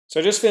So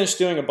I just finished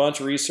doing a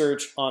bunch of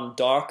research on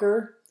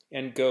Docker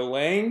and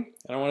Golang,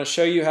 and I want to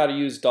show you how to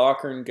use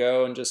Docker and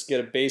Go and just get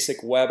a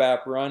basic web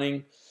app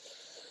running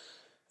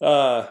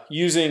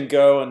using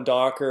Go and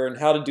Docker and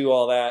how to do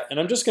all that. And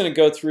I'm just going to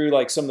go through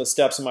like some of the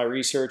steps in my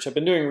research. I've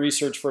been doing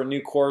research for a new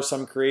course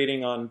I'm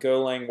creating on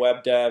Golang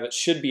Web Dev. It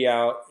should be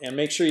out, and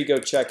make sure you go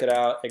check it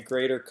out at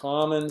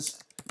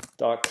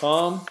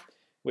greatercommons.com,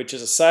 which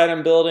is a site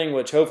I'm building,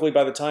 which hopefully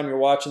by the time you're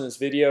watching this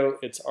video,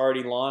 it's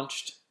already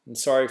launched. And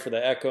sorry for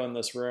the echo in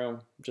this room.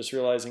 I'm just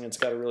realizing it's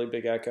got a really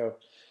big echo.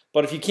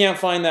 But if you can't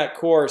find that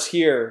course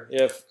here,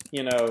 if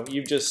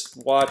you've just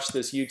watched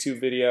this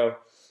YouTube video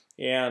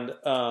and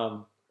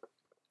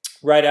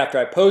right after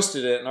I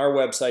posted it and our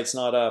website's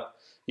not up,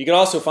 you can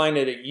also find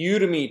it at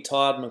Udemy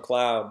Todd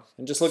McLeod.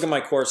 And just look at my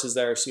courses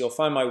there, so you'll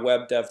find my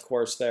web dev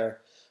course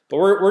there. But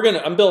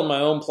I'm building my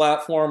own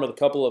platform with a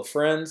couple of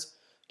friends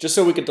just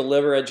so we could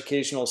deliver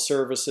educational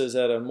services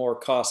at a more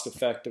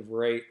cost-effective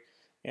rate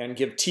and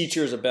give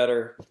teachers a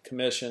better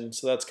commission.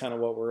 So that's kind of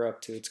what we're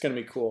up to. It's going to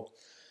be cool.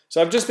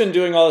 So I've just been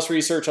doing all this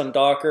research on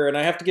Docker, and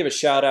I have to give a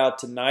shout out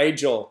to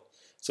Nigel.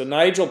 So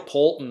Nigel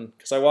Polton,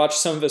 because I watched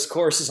some of his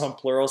courses on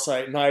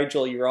Pluralsight.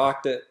 Nigel, you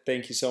rocked it.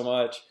 Thank you so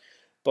much.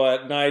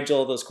 But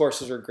Nigel, those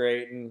courses were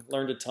great and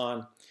learned a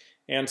ton.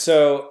 And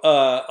so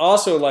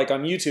also like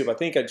on YouTube, I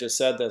think I just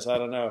said this, I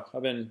don't know.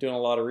 I've been doing a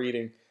lot of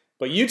reading.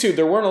 But YouTube,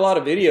 there weren't a lot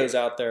of videos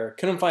out there.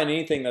 Couldn't find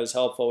anything that was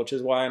helpful, which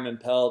is why I'm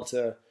impelled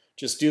to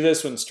just do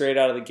this one straight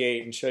out of the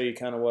gate and show you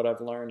kind of what I've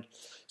learned.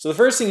 So the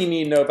first thing you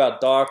need to know about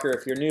Docker,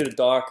 if you're new to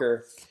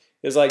Docker,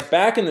 is like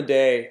back in the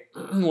day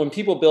when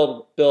people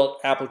built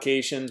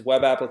applications,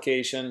 web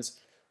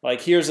applications,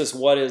 like here's this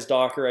what is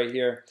Docker right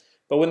here.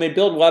 But when they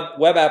build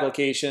web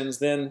applications,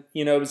 then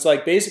it's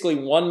like basically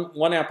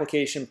one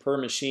application per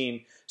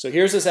machine. So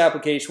here's this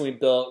application we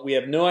built. We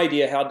have no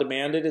idea how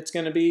demanded it's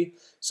going to be.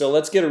 So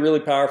let's get a really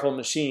powerful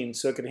machine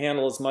so it can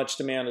handle as much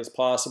demand as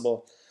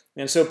possible.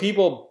 And so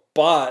people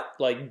bought,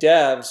 like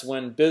devs,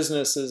 when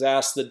businesses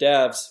asked the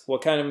devs,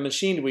 what kind of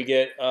machine do we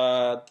get?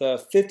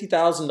 The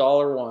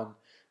 $50,000 one,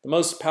 the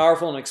most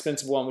powerful and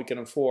expensive one we can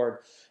afford.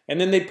 And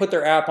then they put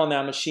their app on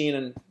that machine,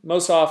 and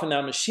most often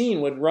that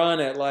machine would run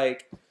at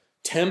like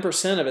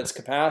 10% of its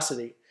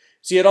capacity.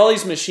 So you had all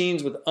these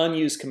machines with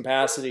unused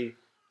capacity.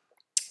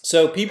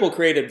 So people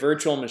created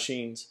virtual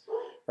machines,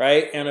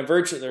 right? And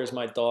there's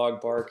my dog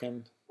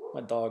barking.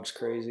 My dog's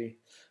crazy.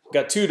 I've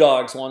got two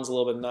dogs, one's a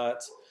little bit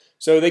nuts.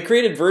 So they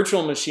created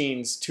virtual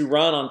machines to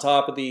run on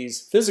top of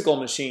these physical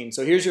machines.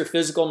 So here's your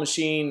physical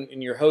machine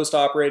in your host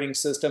operating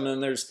system,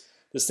 and there's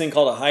this thing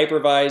called a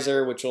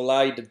hypervisor, which will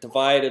allow you to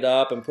divide it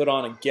up and put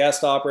on a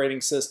guest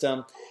operating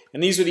system.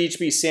 And these would each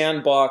be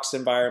sandboxed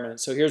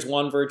environments. So here's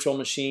one virtual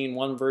machine,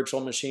 one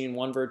virtual machine,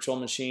 one virtual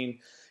machine.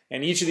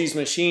 And each of these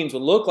machines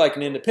would look like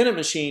an independent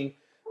machine,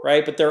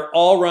 right? But they're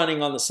all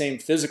running on the same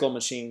physical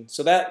machine.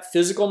 So that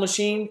physical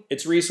machine,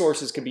 its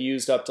resources could be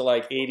used up to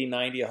like 80,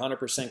 90,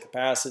 100%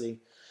 capacity.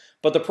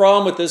 But the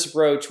problem with this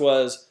approach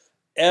was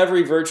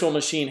every virtual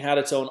machine had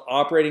its own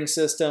operating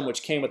system,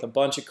 which came with a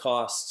bunch of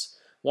costs.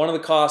 One of the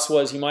costs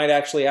was you might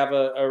actually have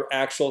an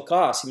actual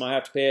cost. You might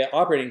have to pay an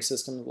operating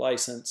system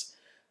license.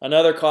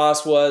 Another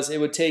cost was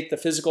it would take the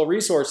physical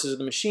resources of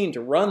the machine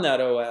to run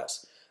that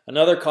OS.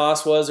 Another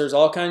cost was there's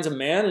all kinds of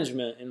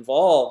management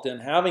involved in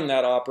having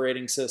that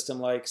operating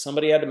system, like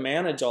somebody had to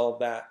manage all of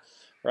that,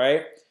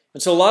 right?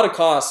 And so a lot of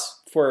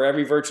costs for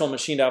every virtual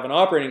machine to have an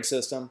operating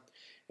system.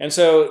 And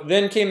so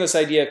then came this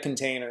idea of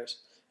containers.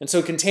 And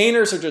so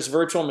containers are just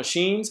virtual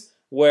machines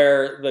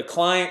where the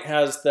client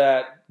has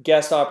that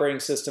guest operating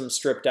system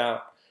stripped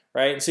out,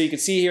 right? And so you can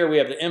see here we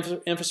have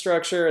the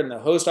infrastructure and the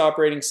host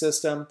operating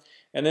system.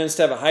 And then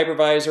instead of a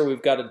hypervisor,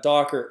 we've got a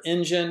Docker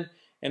engine.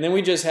 And then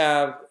we just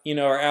have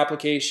our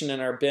application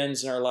and our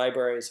bins and our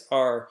libraries,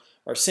 our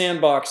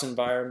sandbox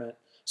environment.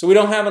 So we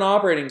don't have an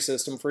operating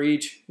system for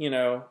each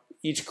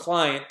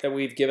client that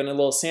we've given a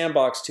little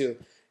sandbox to.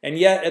 And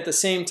yet at the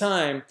same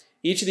time,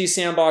 each of these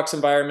sandbox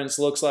environments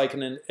looks like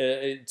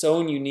its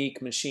own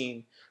unique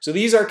machine. So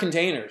these are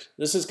containers.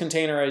 This is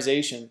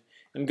containerization.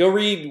 And go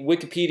read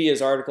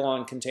Wikipedia's article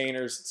on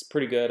containers. It's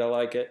pretty good. I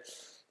like it.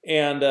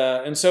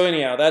 And so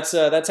anyhow, that's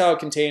how a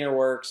container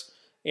works.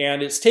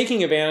 And it's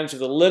taking advantage of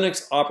the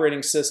Linux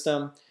operating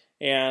system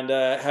and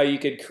how you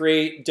could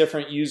create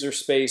different user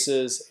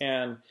spaces.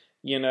 And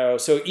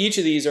so each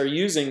of these are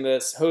using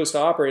this host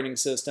operating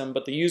system,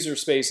 but the user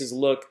spaces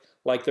look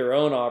like their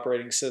own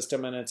operating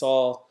system, and it's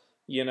all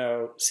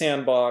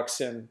sandbox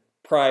and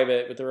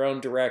private with their own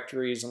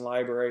directories and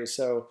libraries.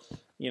 So,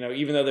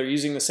 even though they're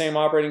using the same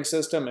operating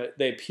system,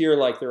 they appear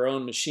like their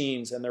own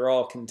machines and they're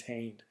all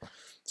contained.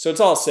 So it's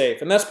all safe.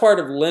 And that's part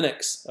of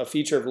Linux, a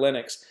feature of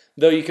Linux,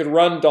 though you could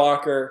run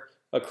Docker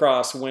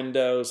across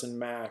Windows and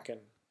Mac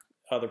and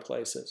other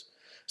places.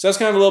 So that's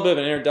kind of a little bit of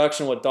an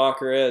introduction to what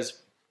Docker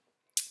is.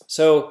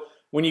 So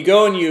when you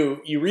go and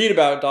you read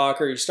about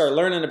Docker, you start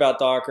learning about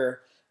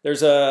Docker,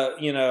 there's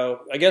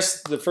I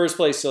guess the first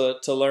place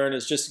to learn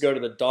is just to go to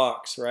the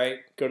docs, right?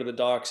 Go to the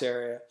docs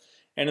area.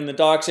 And in the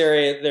docs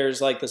area, there's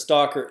like this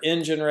Docker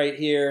engine right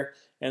here.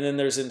 And then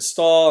there's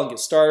install and get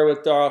started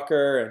with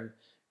Docker,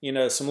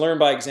 and some learn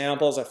by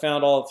examples. I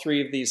found all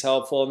three of these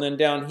helpful. And then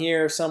down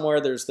here somewhere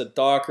there's the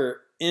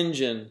Docker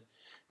engine.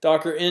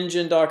 Docker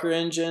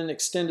engine,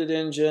 extended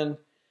engine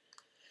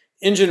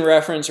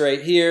reference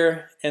right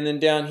here, and then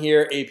down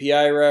here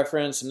API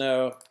reference,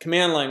 no,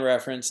 command line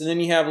reference. And then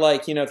you have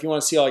if you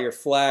want to see all your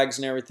flags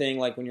and everything,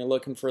 like when you're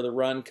looking for the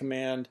run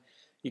command,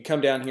 you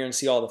come down here and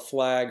see all the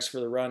flags for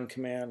the run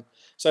command.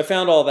 So I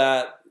found all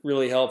that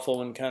really helpful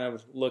when kind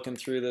of looking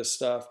through this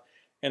stuff.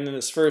 And then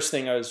this first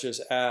thing I was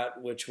just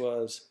at, which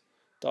was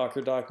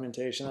Docker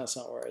documentation. That's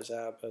not where I was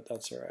at, but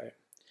that's all right.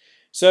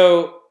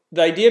 So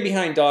the idea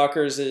behind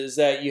Dockers is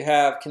that you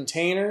have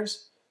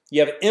containers, you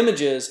have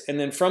images, and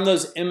then from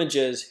those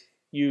images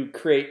you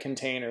create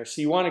containers.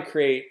 So you want to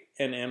create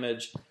an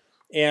image.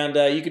 And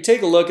you could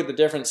take a look at the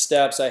different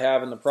steps I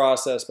have in the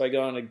process by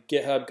going to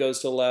GitHub goes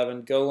to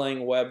 11,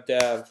 Golang web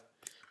dev.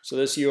 So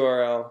this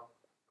URL.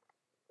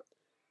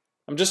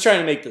 I'm just trying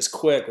to make this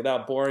quick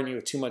without boring you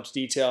with too much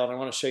detail, and I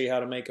want to show you how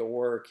to make it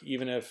work.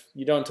 Even if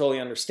you don't totally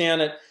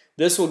understand it,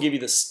 this will give you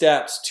the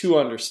steps to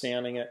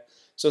understanding it.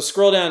 So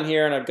scroll down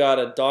here and I've got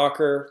a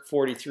Docker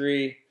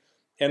 43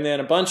 and then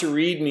a bunch of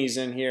readmes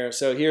in here.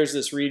 So here's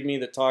this readme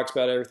that talks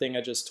about everything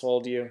I just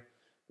told you,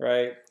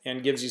 right?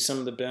 And gives you some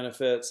of the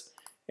benefits.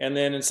 And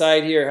then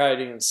inside here, how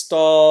to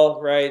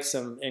install, right?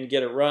 And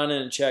get it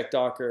running and check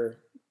Docker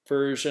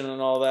version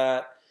and all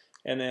that.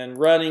 And then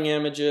running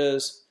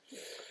images.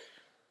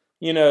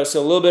 So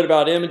a little bit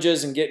about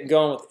images and getting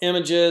going with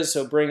images.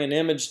 So bring an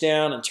image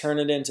down and turn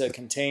it into a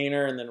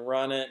container and then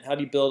run it. How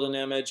do you build an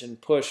image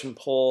and push and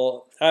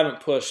pull? I haven't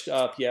pushed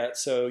up yet,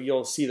 so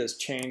you'll see this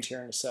change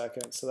here in a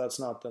second. So that's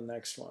not the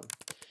next one.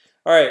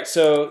 All right,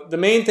 so the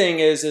main thing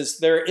is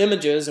there are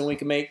images and we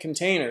can make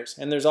containers.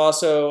 And there's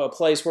also a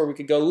place where we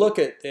could go look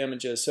at the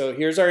images. So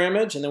here's our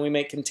image, and then we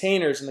make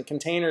containers, and the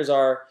containers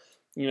are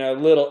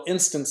little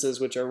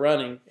instances which are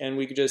running. And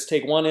we could just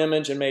take one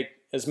image and make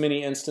as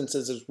many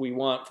instances as we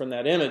want from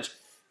that image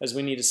as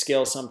we need to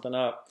scale something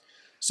up.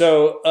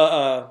 So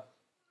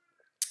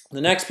the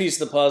next piece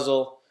of the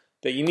puzzle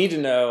that you need to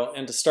know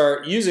and to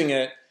start using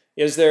it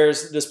is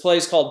there's this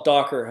place called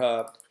Docker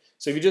Hub.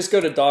 So if you just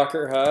go to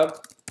Docker Hub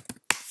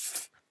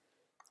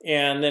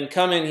and then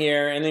come in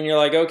here and then you're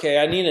like, okay,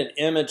 I need an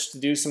image to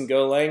do some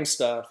Golang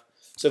stuff.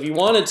 So if you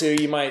wanted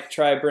to, you might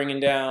try bringing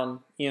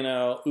down,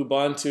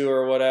 Ubuntu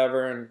or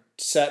whatever and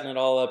setting it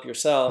all up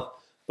yourself.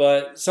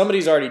 But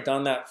somebody's already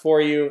done that for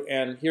you,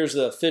 and here's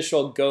the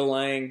official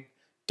Golang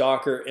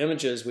Docker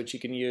images which you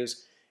can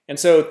use. And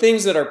so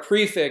things that are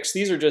prefixed,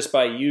 these are just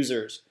by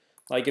users.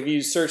 Like if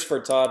you search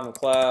for Todd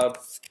McLeod,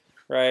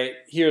 right?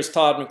 Here's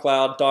Todd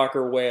McLeod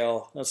Docker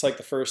whale. That's like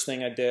the first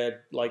thing I did,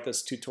 like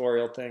this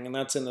tutorial thing, and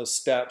that's in those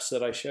steps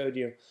that I showed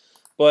you.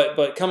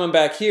 But coming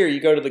back here, you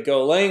go to the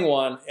Golang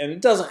one, and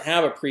it doesn't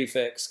have a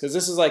prefix because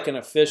this is like an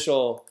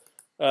official,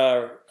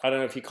 I don't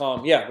know if you call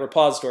them, yeah,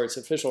 repository. It's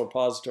an official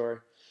repository.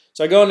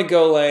 So I go into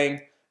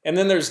Golang, and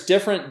then there's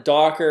different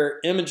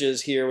Docker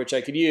images here which I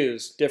could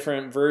use,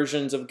 different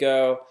versions of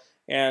Go,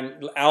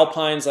 and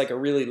Alpine's like a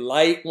really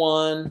light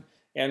one,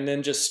 and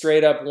then just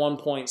straight up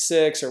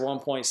 1.6 or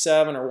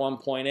 1.7 or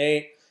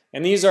 1.8,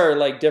 and these are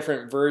like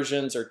different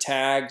versions or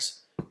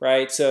tags,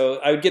 right? So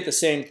I would get the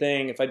same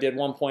thing if I did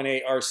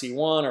 1.8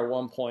 RC1 or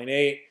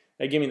 1.8.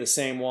 They give me the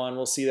same one.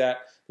 We'll see that.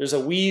 There's a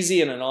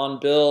Wheezy and an on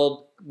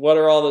build. What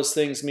do all those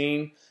things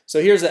mean? So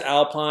here's the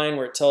Alpine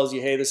where it tells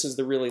you, hey, this is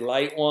the really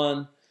light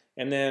one.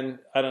 And then,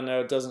 I don't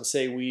know, it doesn't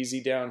say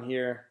Wheezy down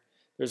here.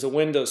 There's a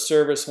Windows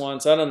Service one,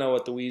 so I don't know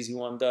what the Wheezy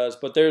one does.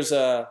 But there's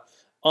a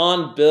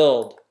on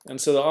build. And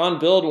so the on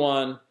build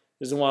one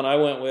is the one I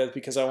went with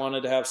because I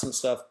wanted to have some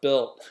stuff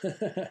built.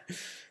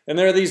 And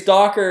there are these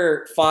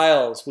Docker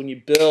files. When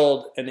you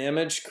build an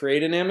image,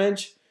 create an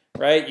image,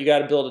 right, you got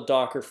to build a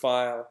Docker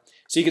file.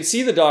 So you can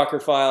see the Docker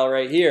file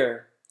right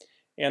here.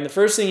 And the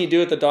first thing you do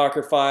with the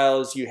Docker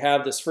file is you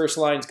have this first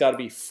line's got to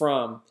be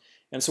from.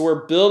 And so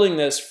we're building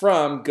this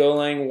from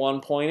Golang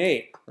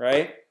 1.8,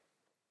 right?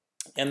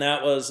 And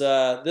that was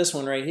this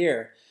one right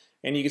here.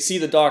 And you can see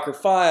the Docker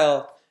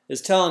file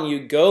is telling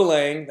you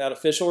Golang, that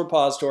official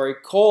repository,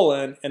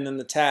 colon, and then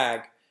the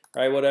tag,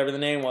 right? Whatever the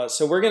name was.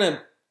 So we're going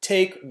to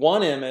take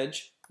one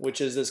image, which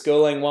is this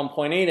Golang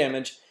 1.8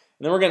 image,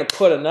 and then we're going to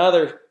put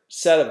another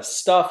set of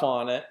stuff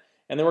on it,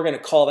 and then we're going to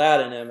call that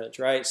an image,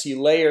 right? So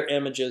you layer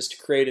images to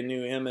create a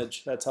new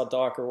image. That's how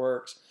Docker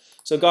works.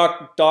 So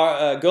Golang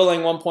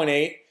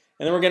 1.8,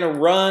 and then we're going to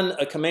run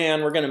a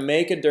command. We're going to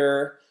make a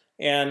dir,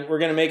 and we're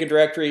going to make a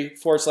directory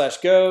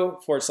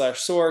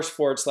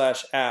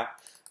 /go/source/app.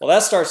 Well,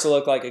 that starts to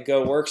look like a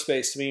Go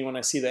workspace to me when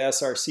I see the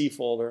src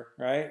folder,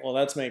 right? Well,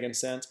 that's making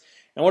sense.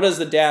 And what does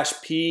the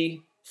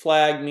 -p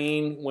flag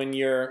mean when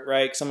you're,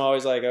 right? Because I'm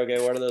always like,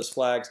 okay, what are those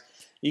flags?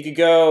 You could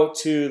go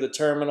to the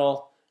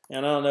terminal,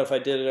 and I don't know if I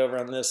did it over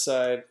on this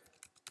side.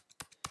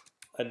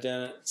 I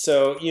didn't.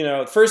 So,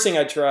 the first thing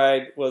I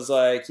tried was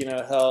like,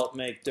 help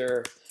make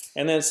dir.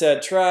 And then it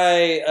said,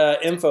 try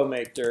info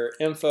make dir,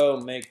 info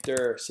make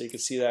dir. So you can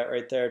see that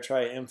right there.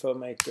 Try info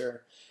make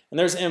dir. And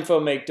there's info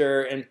make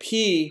dir. And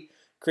P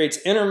creates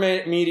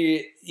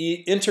intermediate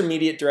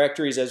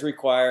directories as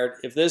required.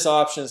 If this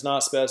option is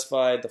not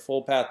specified, the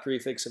full path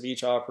prefix of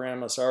each operand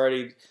must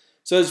already.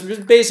 So it's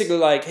basically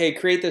like, hey,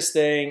 create this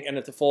thing, and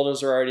if the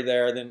folders are already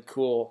there, then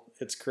cool,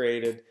 it's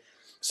created.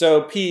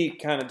 So P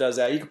kind of does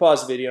that. You can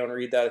pause the video and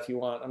read that if you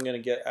want. I'm going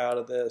to get out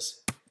of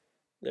this.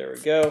 There we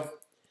go.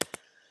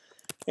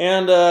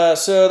 And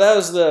so that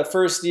was the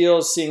first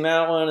deal, seeing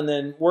that one, and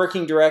then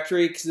working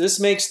directory. 'Cause this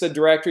makes the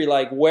directory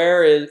like,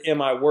 where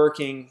am I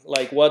working?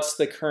 Like, what's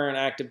the current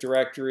active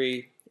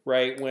directory,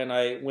 right?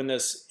 When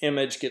this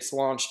image gets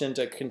launched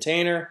into a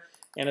container,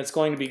 and it's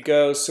going to be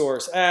go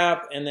source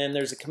app, and then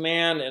there's a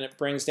command, and it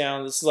brings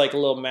down. This is like a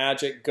little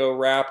magic go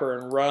wrapper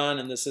and run,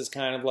 and this is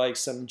kind of like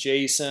some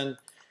JSON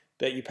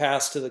that you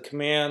pass to the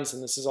commands,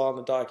 and this is all in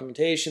the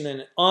documentation.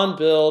 Then on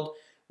build.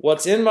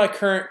 What's in my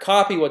current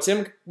copy, what's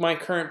in my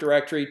current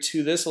directory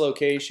to this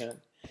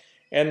location.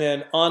 And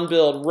then on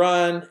build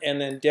run,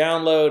 and then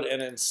download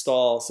and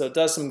install. So it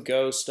does some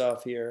Go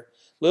stuff here.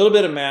 A little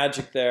bit of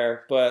magic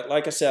there, but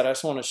like I said, I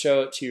just want to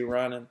show it to you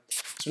running.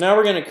 So now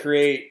we're going to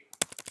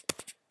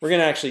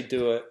actually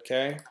do it,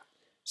 okay?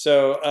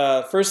 So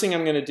first thing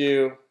I'm going to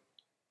do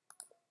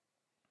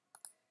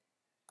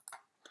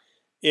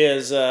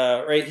is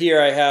right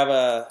here I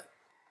have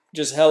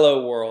just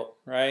hello world,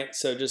 right?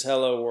 So just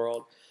hello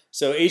world.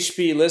 So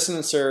HTTP listen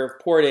and serve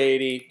port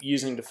 80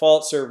 using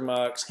default serve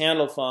mux,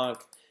 handle func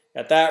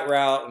at that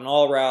route and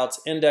all routes,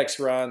 index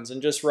runs,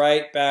 and just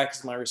write back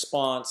as my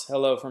response,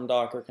 hello from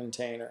Docker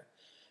container.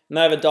 And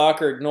I have a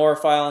Docker ignore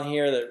file in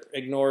here that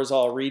ignores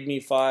all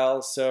README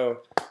files.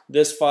 So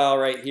this file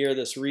right here,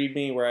 this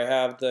README where I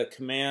have the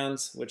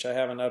commands, which I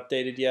haven't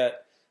updated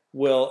yet,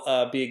 will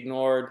be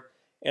ignored.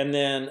 And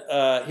then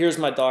here's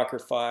my Docker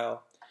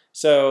file.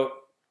 So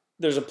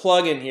there's a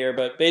plugin here,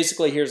 but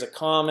basically here's a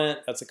comment,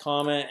 that's a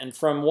comment, and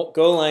from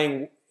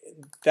Golang,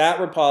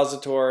 that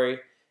repository,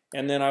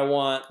 and then I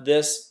want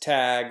this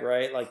tag,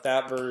 right, like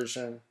that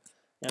version.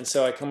 And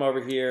so I come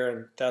over here,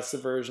 and that's the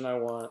version I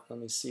want. Let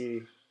me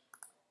see.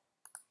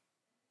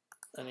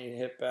 I need to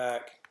hit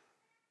back.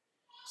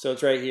 So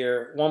it's right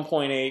here,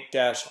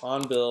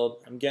 1.8-on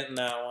build. I'm getting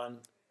that one.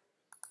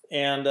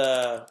 And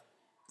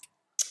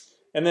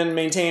then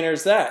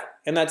maintainers that,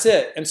 and that's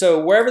it. And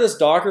so wherever this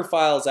Docker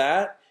file is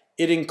at,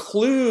 it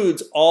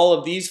includes all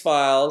of these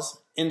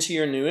files into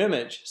your new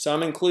image. So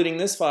I'm including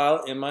this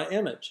file in my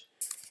image.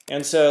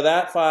 And so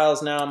that file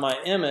is now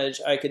my image.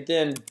 I could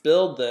then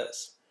build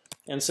this.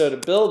 And so to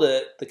build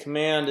it, the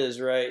command is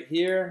right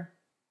here.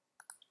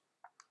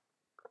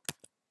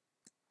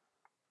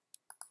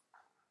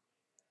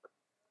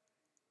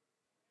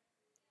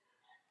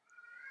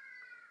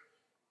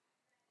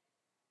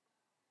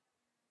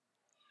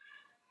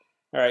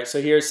 All right,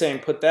 so here it's saying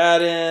put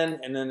that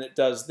in, and then it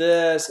does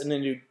this, and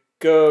then you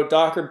go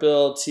Docker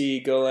build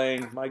T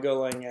Golang, my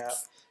Golang app.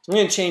 So I'm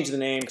going to change the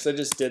name because I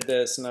just did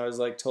this and I was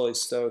like totally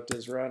stoked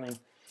it's running.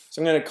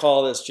 So I'm going to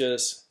call this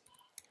just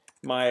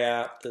my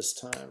app this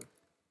time.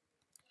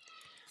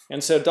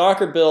 And so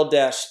Docker build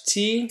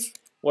 -T,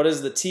 what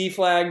does the T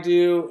flag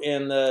do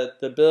in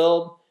the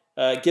build?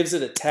 It gives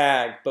it a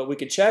tag, but we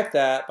could check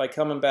that by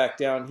coming back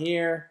down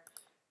here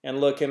and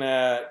looking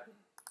at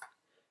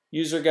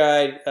user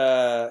guide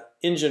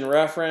engine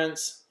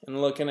reference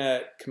and looking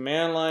at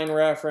command line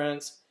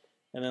reference.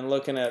 And then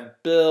looking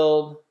at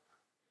build,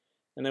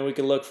 and then we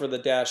can look for the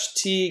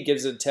 -T,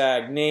 gives a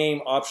tag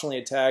name, optionally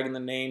a tag in the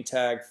name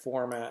tag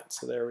format.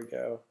 So there we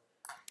go,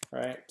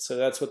 right? So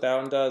that's what that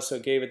one does. So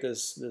it gave it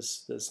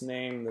this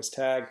name, this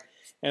tag,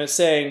 and it's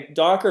saying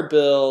Docker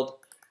build,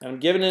 and I'm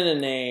giving it a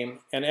name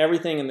and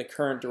everything in the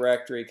current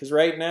directory. Because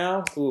right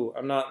now,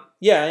 I'm not.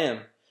 Yeah, I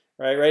am.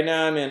 Right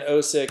now I'm in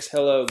 06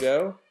 hello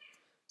go.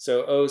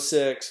 So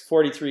 06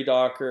 43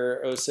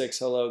 Docker 06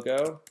 hello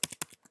go.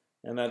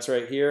 And that's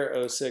right here,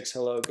 06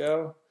 hello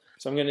go.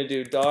 So I'm going to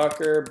do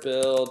Docker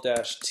build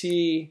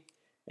 -T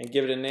and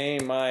give it a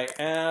name, my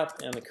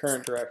app, and the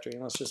current directory.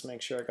 And let's just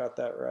make sure I got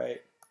that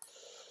right.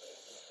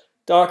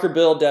 Docker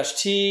build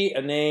 -T,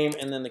 a name,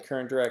 and then the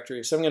current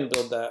directory. So I'm going to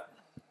build that.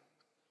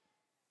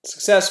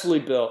 Successfully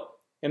built.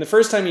 And the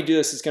first time you do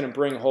this, it's going to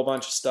bring a whole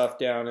bunch of stuff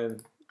down,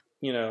 and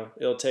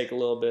it'll take a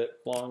little bit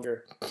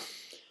longer.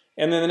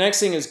 And then the next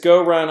thing is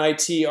go run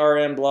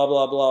itrm blah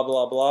blah blah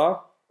blah blah.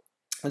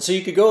 And so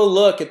you could go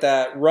look at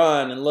that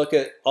run and look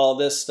at all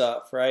this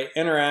stuff, right?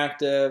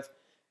 Interactive,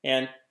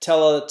 and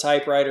tell a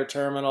typewriter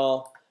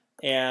terminal,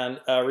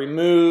 and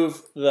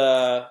remove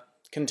the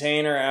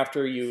container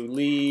after you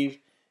leave,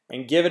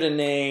 and give it a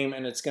name,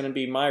 and it's going to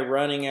be my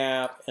running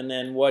app, and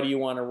then what do you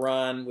want to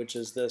run, which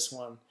is this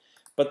one.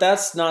 But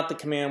that's not the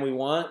command we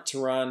want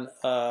to run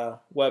a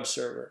web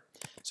server.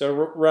 So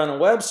run a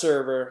web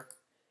server,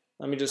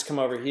 let me just come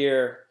over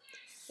here,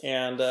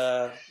 and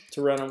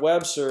to run a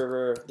web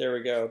server, there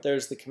we go,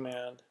 there's the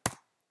command.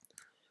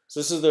 So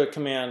this is the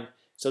command.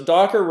 So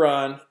Docker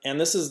run, and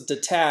this is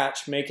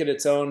detach, make it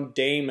its own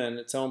daemon,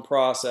 its own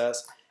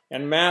process,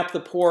 and map the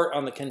port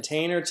on the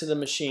container to the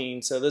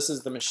machine. So this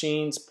is the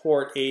machine's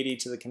port 80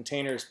 to the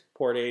container's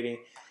port 80,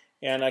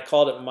 and I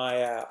called it my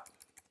app.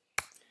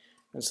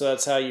 And so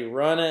that's how you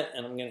run it,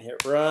 and I'm going to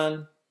hit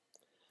run.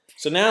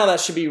 So now that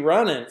should be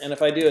running, and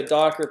if I do a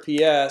Docker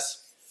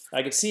PS,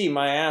 I can see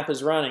my app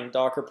is running.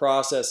 Docker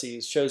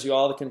processes shows you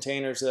all the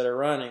containers that are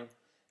running,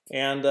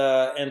 and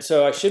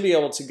so I should be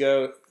able to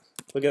go.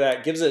 Look at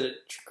that, gives it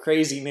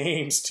crazy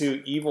names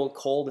too. Evil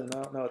Colden,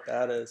 I don't know what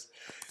that is.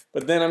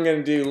 But then I'm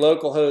going to do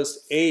localhost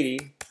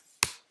 80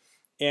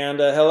 and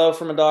hello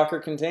from a Docker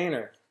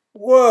container.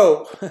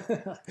 Whoa!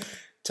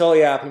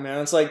 Totally happy,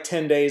 man. It's like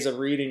 10 days of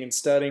reading and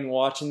studying,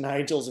 watching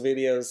Nigel's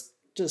videos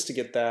just to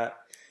get that.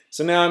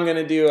 So now I'm going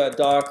to do a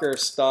Docker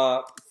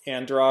stop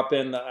and drop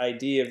in the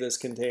ID of this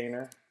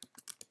container.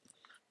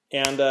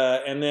 And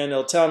then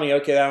it'll tell me,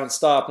 okay, that one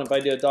stopped. And if I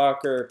do a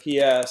Docker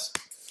PS,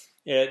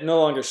 it no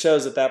longer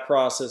shows that that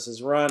process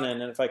is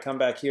running. And if I come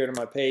back here to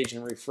my page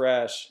and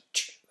refresh,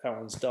 that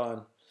one's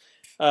done.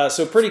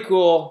 So pretty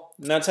cool.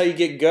 And that's how you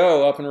get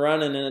Go up and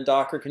running in a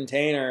Docker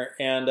container.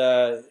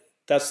 And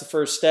that's the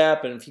first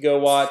step. And if you go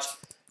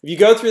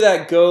through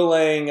that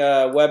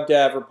Golang web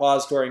dev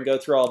repository and go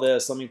through all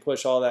this, let me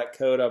push all that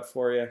code up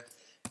for you.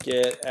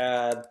 Git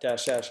add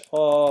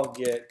 --all,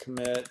 git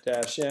commit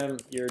 -m.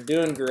 You're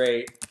doing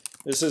great.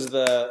 This is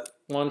the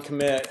one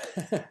commit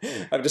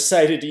I've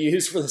decided to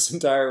use for this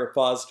entire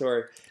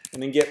repository.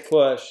 And then git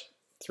push,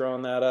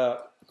 throwing that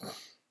up.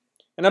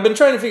 And I've been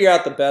trying to figure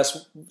out the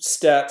best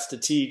steps to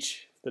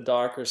teach the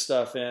Docker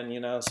stuff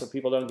in, so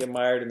people don't get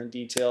mired in the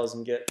details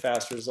and get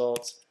fast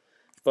results.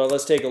 But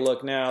let's take a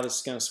look now. This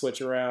is going to switch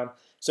around.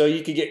 So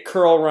you could get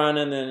curl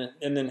running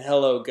and then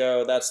hello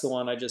go. That's the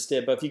one I just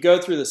did. But if you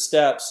go through the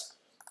steps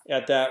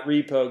at that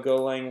repo,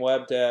 Golang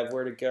Web Dev,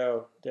 where'd it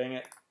go? Dang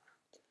it.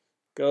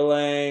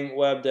 Golang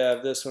Web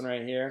Dev, this one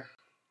right here.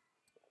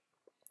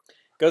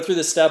 Go through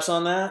the steps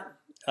on that,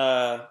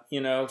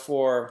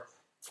 for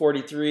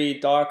 43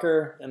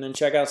 Docker, and then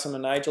check out some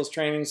of Nigel's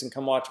trainings and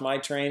come watch my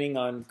training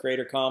on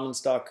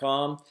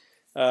greatercommons.com.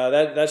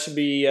 That should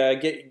be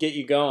get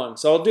you going.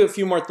 So I'll do a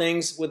few more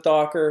things with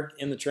Docker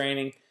in the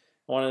training.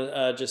 I want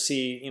to just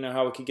see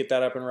how we could get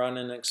that up and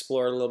running and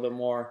explore it a little bit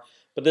more.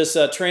 But this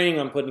training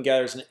I'm putting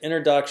together is an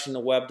introduction to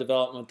web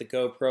development, the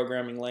Go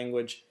programming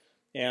language,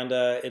 and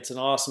it's an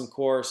awesome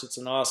course. It's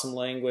an awesome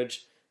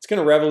language. It's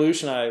going to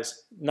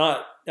revolutionize.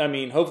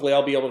 Hopefully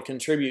I'll be able to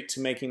contribute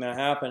to making that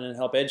happen and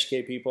help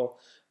educate people.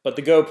 But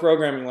the Go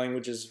programming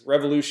language is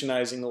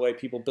revolutionizing the way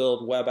people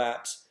build web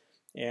apps.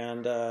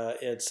 And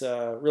it's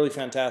really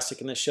fantastic,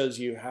 and this shows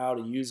you how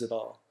to use it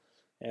all.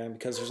 And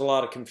because there's a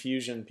lot of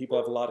confusion, people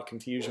have a lot of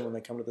confusion when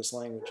they come to this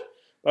language.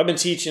 But I've been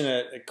teaching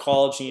at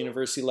college and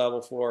university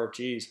level for,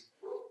 2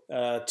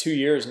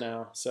 years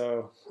now.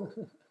 So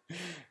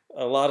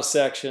a lot of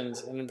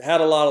sections, and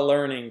had a lot of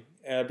learning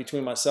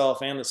between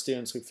myself and the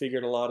students. We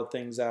figured a lot of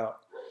things out.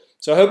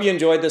 So I hope you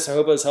enjoyed this. I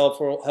hope it was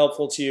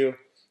helpful to you.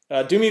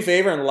 Do me a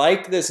favor and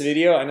like this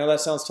video. I know that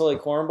sounds totally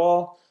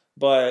cornball,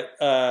 but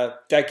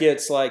that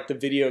gets like the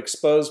video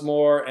exposed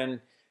more,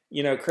 and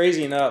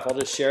crazy enough, I'll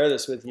just share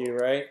this with you,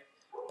 right?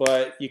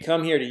 But you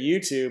come here to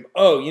YouTube.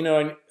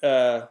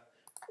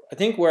 I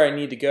think where I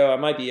need to go, I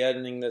might be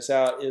editing this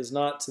out, is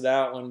not to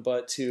that one,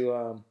 but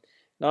to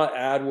not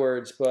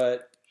AdWords,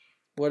 but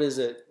what is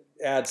it?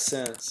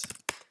 AdSense.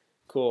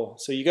 Cool.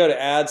 So you go to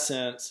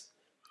AdSense,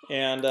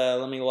 and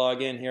let me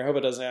log in here. I hope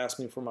it doesn't ask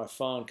me for my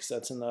phone because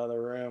that's in the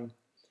other room.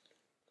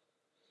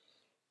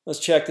 Let's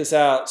check this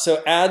out.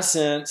 So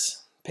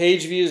AdSense,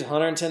 page views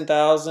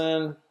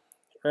 110,000,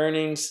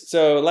 earnings.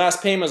 So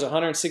last payment was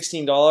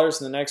 $116,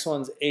 and the next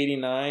one's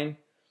 $89.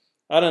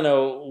 I don't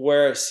know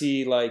where I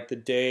see like the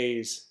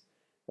days,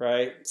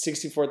 right?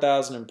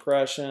 64,000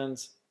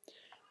 impressions.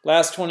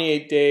 Last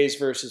 28 days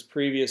versus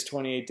previous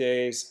 28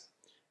 days,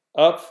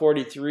 up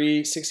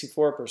 43,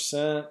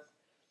 64%.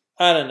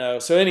 I don't know.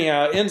 So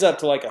anyhow, it ends up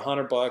to like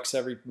 $100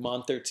 every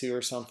month or two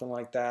or something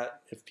like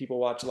that if people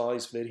watch all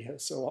these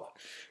videos.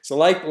 So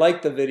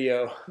like the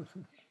video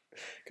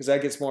because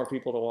that gets more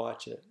people to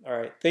watch it. All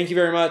right. Thank you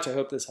very much. I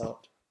hope this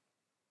helped.